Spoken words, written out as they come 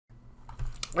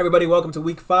Everybody, welcome to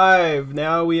week 5.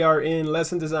 Now we are in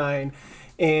lesson design,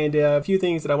 and a few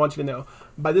things that I want you to know.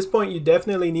 By this point, you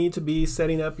definitely need to be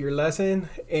setting up your lesson,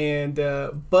 and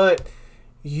but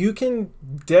you can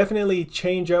definitely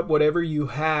change up whatever you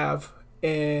have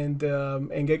and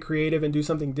get creative and do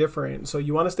something different. So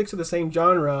you want to stick to the same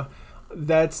genre.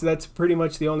 That's pretty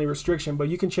much the only restriction, but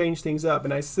you can change things up.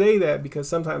 And I say that because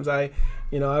sometimes I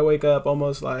wake up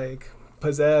almost like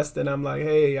possessed and I'm like,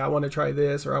 hey, I want to try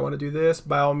this or I want to do this.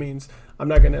 By all means, I'm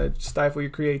not going to stifle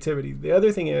your creativity. The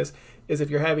other thing is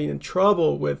if you're having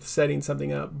trouble with setting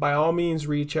something up, by all means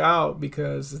reach out,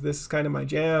 because this is kind of my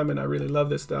jam and I really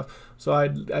love this stuff. So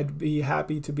I'd be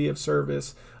happy to be of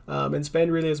service and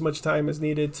spend really as much time as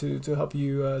needed to help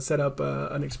you set up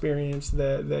an experience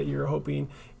that you're hoping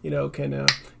can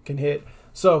hit.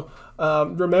 So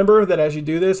remember that as you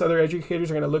do this, other educators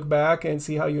are going to look back and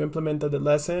see how you implemented the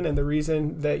lesson, and the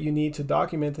reason that you need to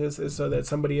document this is so that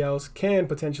somebody else can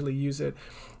potentially use it.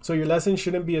 So your lesson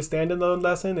shouldn't be a standalone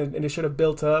lesson, and it should have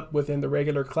built up within the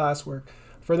regular classwork.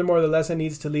 Furthermore, the lesson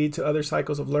needs to lead to other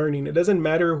cycles of learning. It doesn't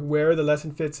matter where the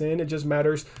lesson fits in, it just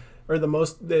matters, or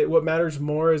what matters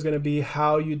more is going to be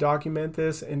how you document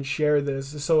this and share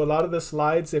this. So a lot of the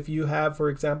slides, if you have, for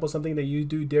example, something that you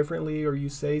do differently or you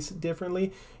say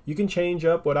differently, you can change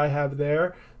up what I have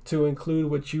there to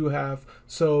include what you have.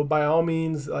 So by all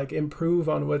means, like, improve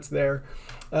on what's there.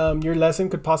 Your lesson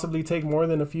could possibly take more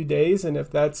than a few days, and if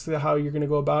that's how you're going to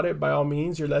go about it, by all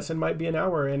means, your lesson might be an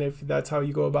hour, and if that's how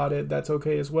you go about it, that's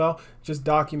okay as well. Just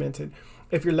document it.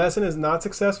 If your lesson is not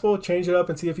successful, change it up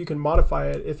and see if you can modify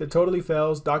it. If it totally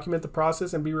fails, document the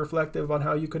process and be reflective on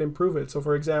how you could improve it. So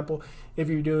for example, if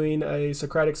you're doing a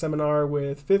Socratic seminar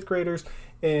with 5th graders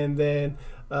and then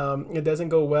it doesn't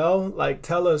go well, like,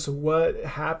 tell us what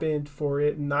happened for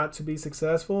it not to be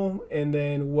successful, and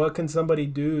then what can somebody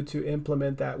do to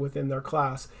implement that within their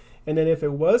class. And then if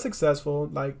it was successful,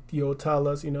 like, you'll tell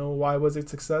us, why was it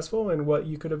successful and what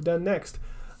you could have done next.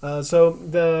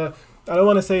 I don't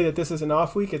want to say that this is an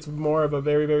off week. It's more of a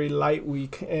very, very light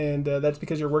week, and that's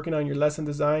because you're working on your lesson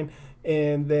design.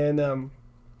 And then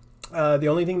the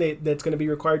only thing that's going to be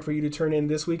required for you to turn in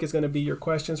this week is going to be your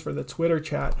questions for the Twitter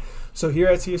chat. So here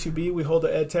at CSUB, we hold the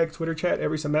EdTech Twitter chat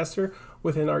every semester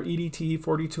within our EDCI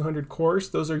 4200 course.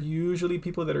 Those are usually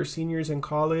people that are seniors in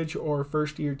college or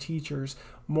first-year teachers.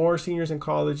 More seniors in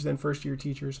college than first-year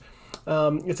teachers.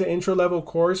 It's an intro-level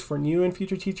course for new and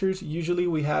future teachers. Usually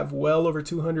we have well over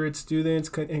 200 students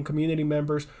and community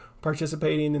members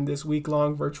participating in this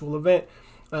week-long virtual event.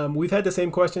 We've had the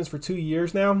same questions for 2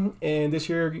 years now, and this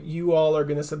year you all are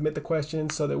going to submit the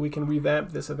questions so that we can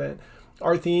revamp this event.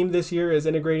 Our theme this year is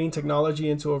integrating technology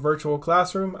into a virtual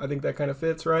classroom. I think that kind of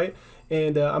fits, right?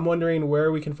 And I'm wondering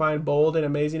where we can find bold and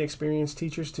amazing experienced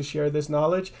teachers to share this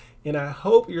knowledge. And I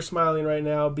hope you're smiling right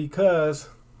now, because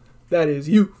that is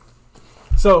you.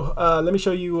 So let me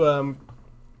show you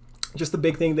just the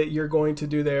big thing that you're going to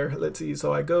do there. Let's see.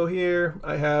 So I go here.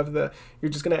 I have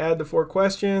you're just going to add the 4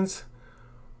 questions.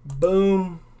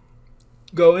 Boom.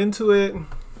 Go into it.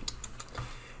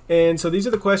 And so these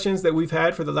are the questions that we've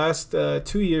had for the last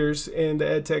 2 years in the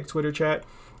EdTech Twitter chat.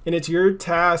 And it's your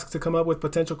task to come up with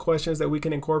potential questions that we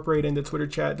can incorporate in the Twitter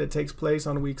chat that takes place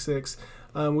on week 6.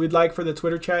 We'd like for the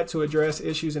Twitter chat to address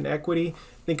issues in equity.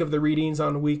 Think of the readings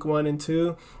on week 1 and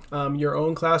 2, your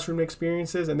own classroom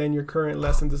experiences, and then your current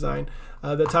lesson design.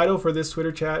 The title for this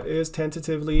Twitter chat is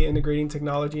Tentatively Integrating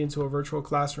Technology into a Virtual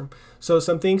Classroom. So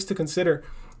some things to consider.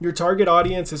 Your target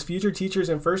audience is future teachers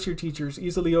and first-year teachers,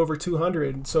 easily over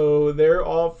 200. So they're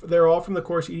all from the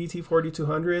course EDT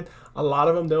 4200. A lot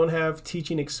of them don't have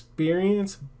teaching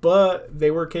experience, but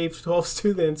they were K-12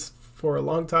 students for a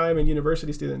long time and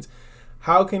university students.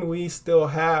 How can we still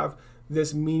have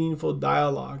this meaningful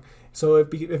dialogue? So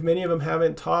if many of them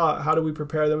haven't taught, how do we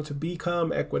prepare them to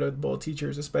become equitable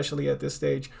teachers, especially at this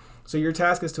stage? So your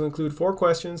task is to include 4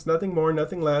 questions, nothing more,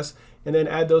 nothing less, and then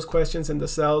add those questions in the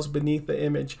cells beneath the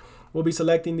image. We'll be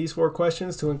selecting these 4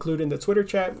 questions to include in the Twitter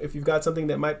chat. If you've got something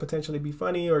that might potentially be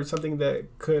funny or something that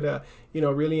could,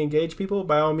 really engage people,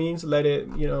 by all means, let it,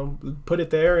 put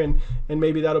it there, and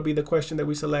maybe that'll be the question that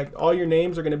we select. All your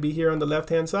names are going to be here on the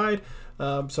left-hand side,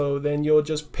 so then you'll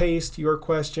just paste your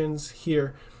questions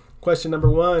here. Question number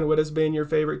 1, what has been your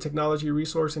favorite technology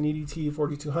resource in EDT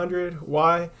 4200?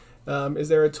 Why? Is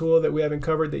there a tool that we haven't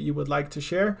covered that you would like to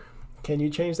share? Can you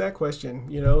change that question?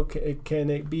 Can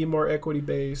it be more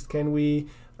equity-based? Can we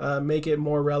make it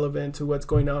more relevant to what's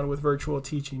going on with virtual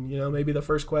teaching? Maybe the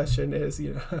first question is,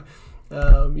 give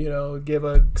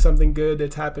something good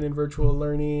that's happened in virtual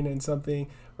learning and something,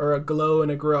 or a glow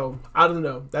and a grow. I don't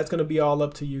know. That's going to be all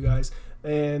up to you guys.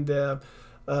 And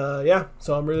yeah,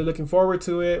 so I'm really looking forward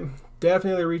to it.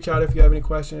 definitely reach out if you have any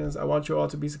questions. I want you all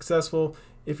to be successful.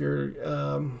 If you're,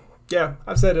 yeah,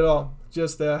 I've said it all.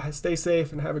 Just stay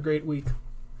safe and have a great week.